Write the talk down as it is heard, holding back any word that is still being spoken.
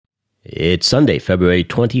It's Sunday, February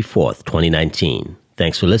 24th, 2019.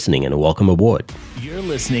 Thanks for listening and welcome aboard. You're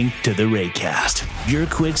listening to the RayCast, your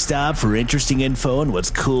quick stop for interesting info on what's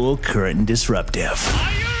cool, current, and disruptive.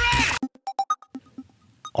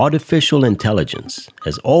 Artificial intelligence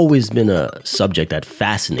has always been a subject that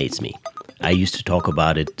fascinates me. I used to talk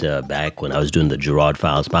about it back when I was doing the Gerard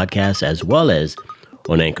Files podcast, as well as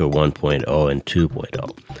on Anchor 1.0 and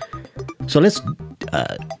 2.0. So let's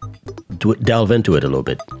delve into it a little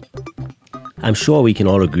bit. I'm sure we can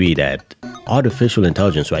all agree that artificial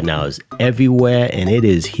intelligence right now is everywhere and it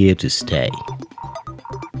is here to stay.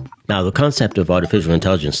 Now, the concept of artificial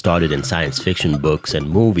intelligence started in science fiction books and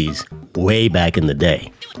movies way back in the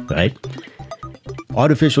day, right?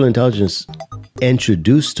 Artificial intelligence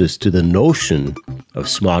introduced us to the notion of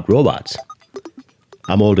smart robots.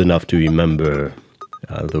 I'm old enough to remember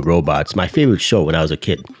the robots. My favorite show when I was a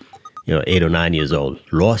kid, 8 or 9 years old,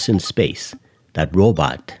 Lost in Space, that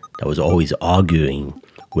robot that was always arguing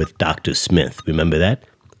with Dr. Smith. Remember that?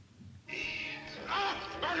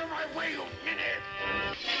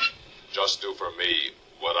 Just do for me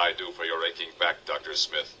what I do for your aching back, Dr.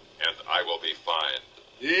 Smith, and I will be fine.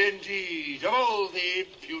 Indeed, of all the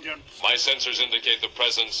impudence. My sensors indicate the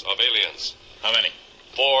presence of aliens. How many?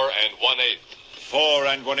 4 1/8. 4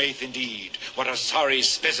 1/8 indeed. What a sorry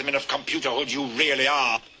specimen of computerhood you really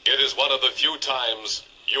are. It is one of the few times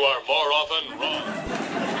you are more often wrong.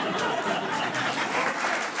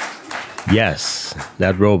 Yes,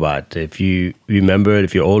 that robot. If you remember it,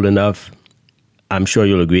 if you're old enough, I'm sure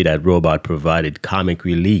you'll agree that robot provided comic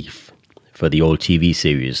relief for the old TV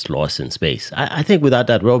series Lost in Space. I think without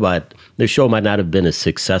that robot, the show might not have been as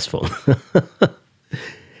successful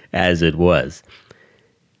as it was.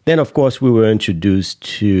 Then, of course, we were introduced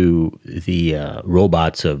to the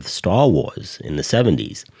robots of Star Wars in the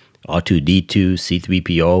 70s. R2-D2,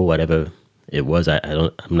 C-3PO, whatever it was.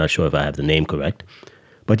 I'm not sure if I have the name correct.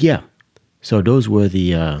 But yeah, so those were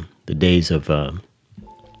the days of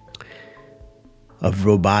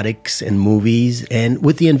robotics and movies. And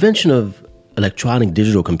with the invention of electronic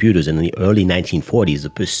digital computers in the early 1940s,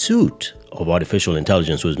 the pursuit of artificial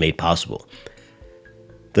intelligence was made possible.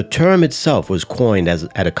 The term itself was coined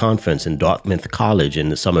at a conference in Dartmouth College in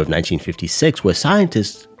the summer of 1956, where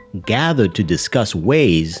scientists gathered to discuss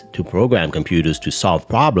ways to program computers to solve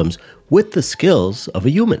problems with the skills of a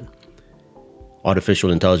human.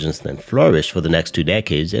 Artificial intelligence then flourished for the next 2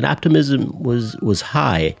 decades, and optimism was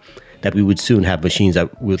high that we would soon have machines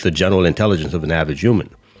with the general intelligence of an average human.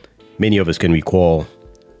 Many of us can recall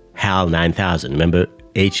HAL 9000. Remember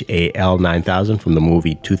HAL 9000 from the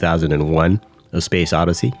movie 2001, A Space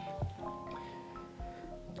Odyssey?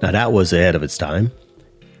 Now that was ahead of its time.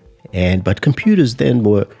 But computers then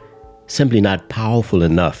were simply not powerful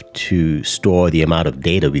enough to store the amount of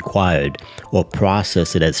data required or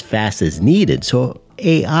process it as fast as needed. So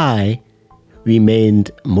AI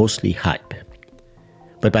remained mostly hype.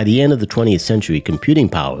 But by the end of the 20th century, computing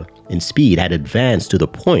power and speed had advanced to the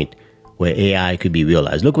point where AI could be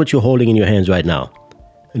realized. Look what you're holding in your hands right now.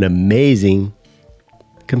 An amazing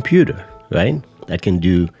computer, right? That can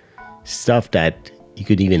do stuff that you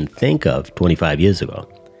could even think of 25 years ago.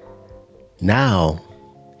 Now,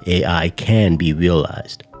 AI can be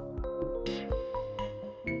realized.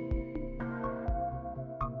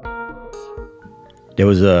 There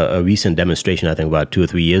was a recent demonstration, I think about 2 or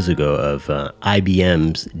 3 years ago, of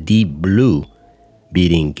IBM's Deep Blue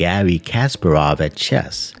beating Garry Kasparov at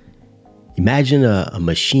chess. Imagine a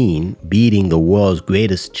machine beating the world's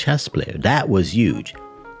greatest chess player. That was huge.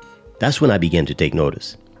 That's when I began to take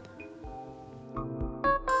notice.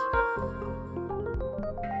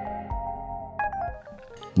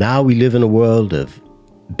 Now we live in a world of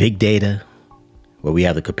big data, where we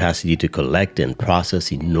have the capacity to collect and process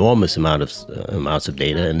enormous amounts of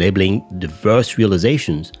data, enabling diverse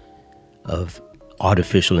realizations of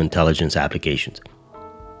artificial intelligence applications.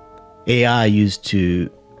 AI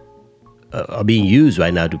are being used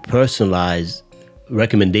right now to personalize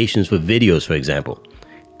recommendations for videos, for example,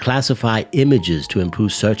 classify images to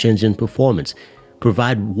improve search engine performance,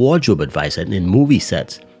 provide wardrobe advice in movie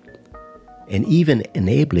sets, and even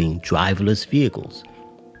enabling driverless vehicles.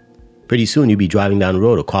 Pretty soon you'll be driving down the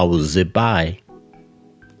road, a car will zip by,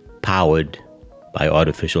 powered by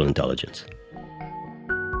artificial intelligence.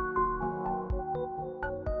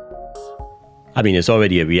 I mean, it's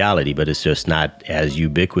already a reality, but it's just not as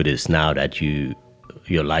ubiquitous now that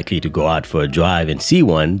you're likely to go out for a drive and see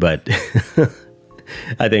one, but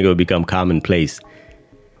I think it will become commonplace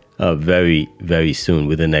very, very soon,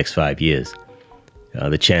 within the next 5 years.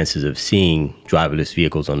 The chances of seeing driverless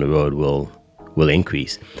vehicles on the road will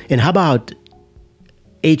increase. And how about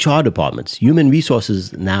HR departments, human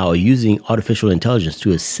resources now are using artificial intelligence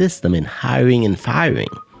to assist them in hiring and firing.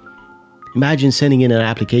 Imagine sending in an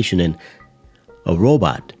application and a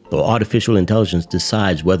robot or artificial intelligence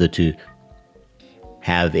decides whether to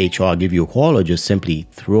have HR give you a call or just simply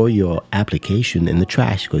throw your application in the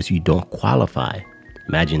trash because you don't qualify.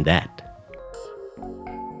 Imagine that.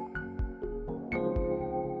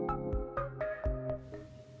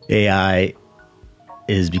 AI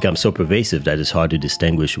has become so pervasive that it's hard to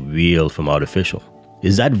distinguish real from artificial.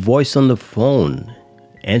 Is that voice on the phone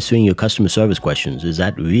answering your customer service questions, is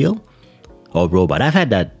that real or robot? I've had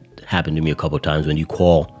that happen to me a couple of times when you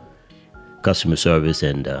call customer service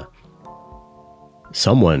and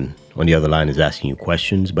someone on the other line is asking you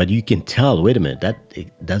questions, but you can tell, wait a minute,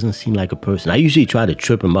 it doesn't seem like a person. I usually try to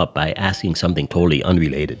trip them up by asking something totally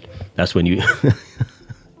unrelated. That's when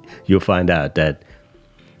you'll find out that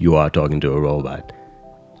you are talking to a robot.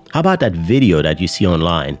 How about that video that you see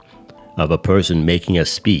online of a person making a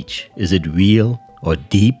speech? Is it real or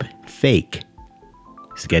deep fake?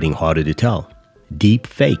 It's getting harder to tell. Deep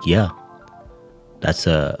fake, yeah. That's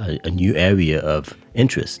a new area of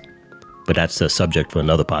interest. But that's a subject for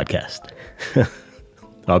another podcast.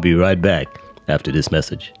 I'll be right back after this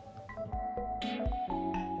message.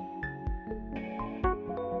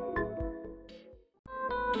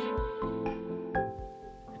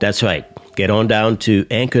 That's right. Get on down to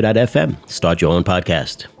anchor.fm. Start your own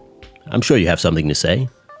podcast. I'm sure you have something to say.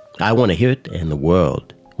 I want to hear it, and the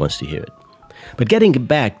world wants to hear it. But getting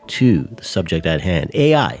back to the subject at hand,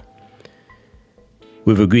 AI,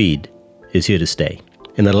 we've agreed, is here to stay.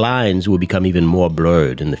 And the lines will become even more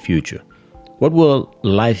blurred in the future. What will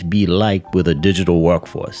life be like with a digital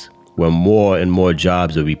workforce, where more and more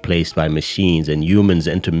jobs are replaced by machines and humans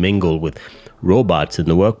intermingle with robots in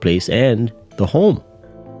the workplace and the home?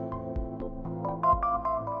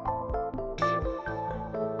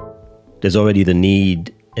 There's already the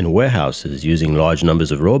need in warehouses using large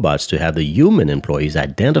numbers of robots to have the human employees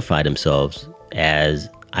identify themselves as,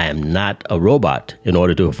 I am not a robot, in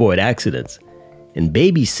order to avoid accidents. And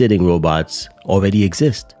babysitting robots already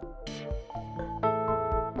exist.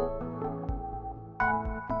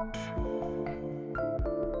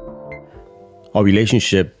 Our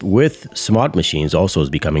relationship with smart machines also is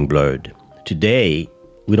becoming blurred. Today,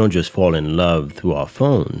 we don't just fall in love through our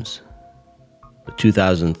phones. The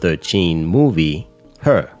 2013 movie,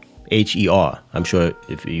 Her, H-E-R, I'm sure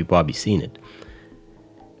if you've probably seen it.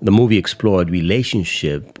 The movie explored a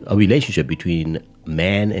relationship between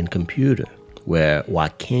man and computer, where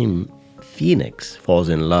Joaquin Phoenix falls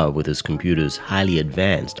in love with his computer's highly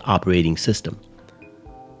advanced operating system.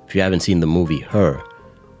 If you haven't seen the movie Her,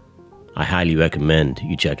 I highly recommend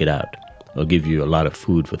you check it out. It'll give you a lot of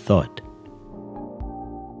food for thought.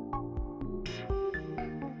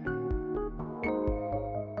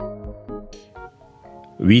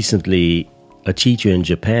 Recently, a teacher in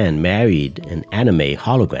Japan married an anime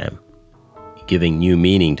hologram, giving new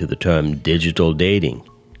meaning to the term digital dating.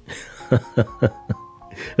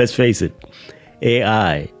 Let's face it,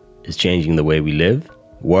 AI is changing the way we live,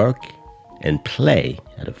 work, and play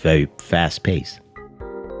at a very fast pace.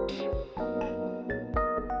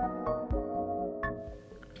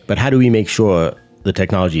 But how do we make sure the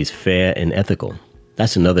technology is fair and ethical?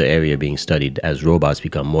 That's another area being studied as robots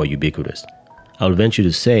become more ubiquitous. I'll venture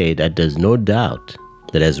to say that there's no doubt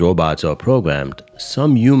that as robots are programmed,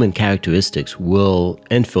 some human characteristics will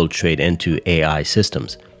infiltrate into AI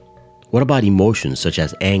systems. What about emotions such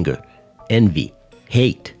as anger, envy,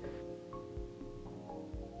 hate?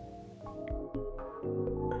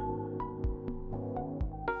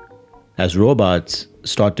 As robots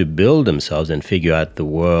start to build themselves and figure out the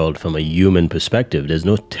world from a human perspective, there's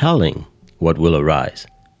no telling what will arise.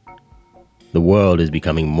 The world is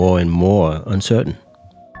becoming more and more uncertain.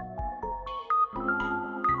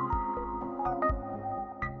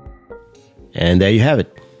 And there you have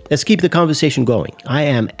it. Let's keep the conversation going. I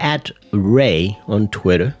am at Ray on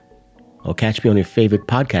Twitter, or catch me on your favorite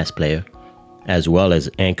podcast player, as well as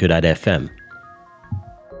anchor.fm.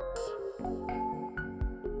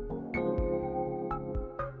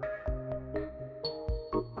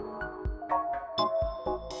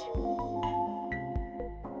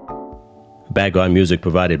 Background music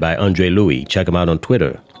provided by Andre Louis. Check him out on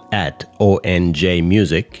Twitter at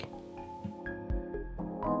ONJMusic.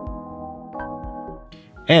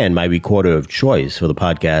 And my recorder of choice for the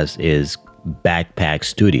podcast is Backpack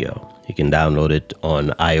Studio. You can download it on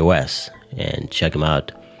iOS and check him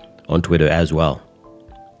out on Twitter as well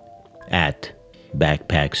at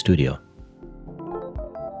Backpack Studio.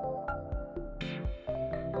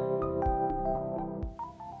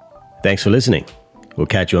 Thanks for listening. We'll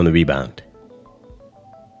catch you on the rebound.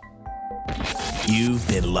 You've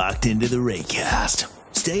been locked into the RayCast.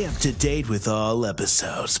 Stay up to date with all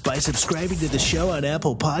episodes by subscribing to the show on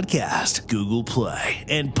Apple Podcast, Google Play,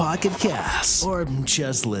 and Pocket Casts. Or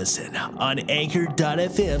just listen on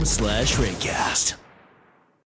anchor.fm/RayCast.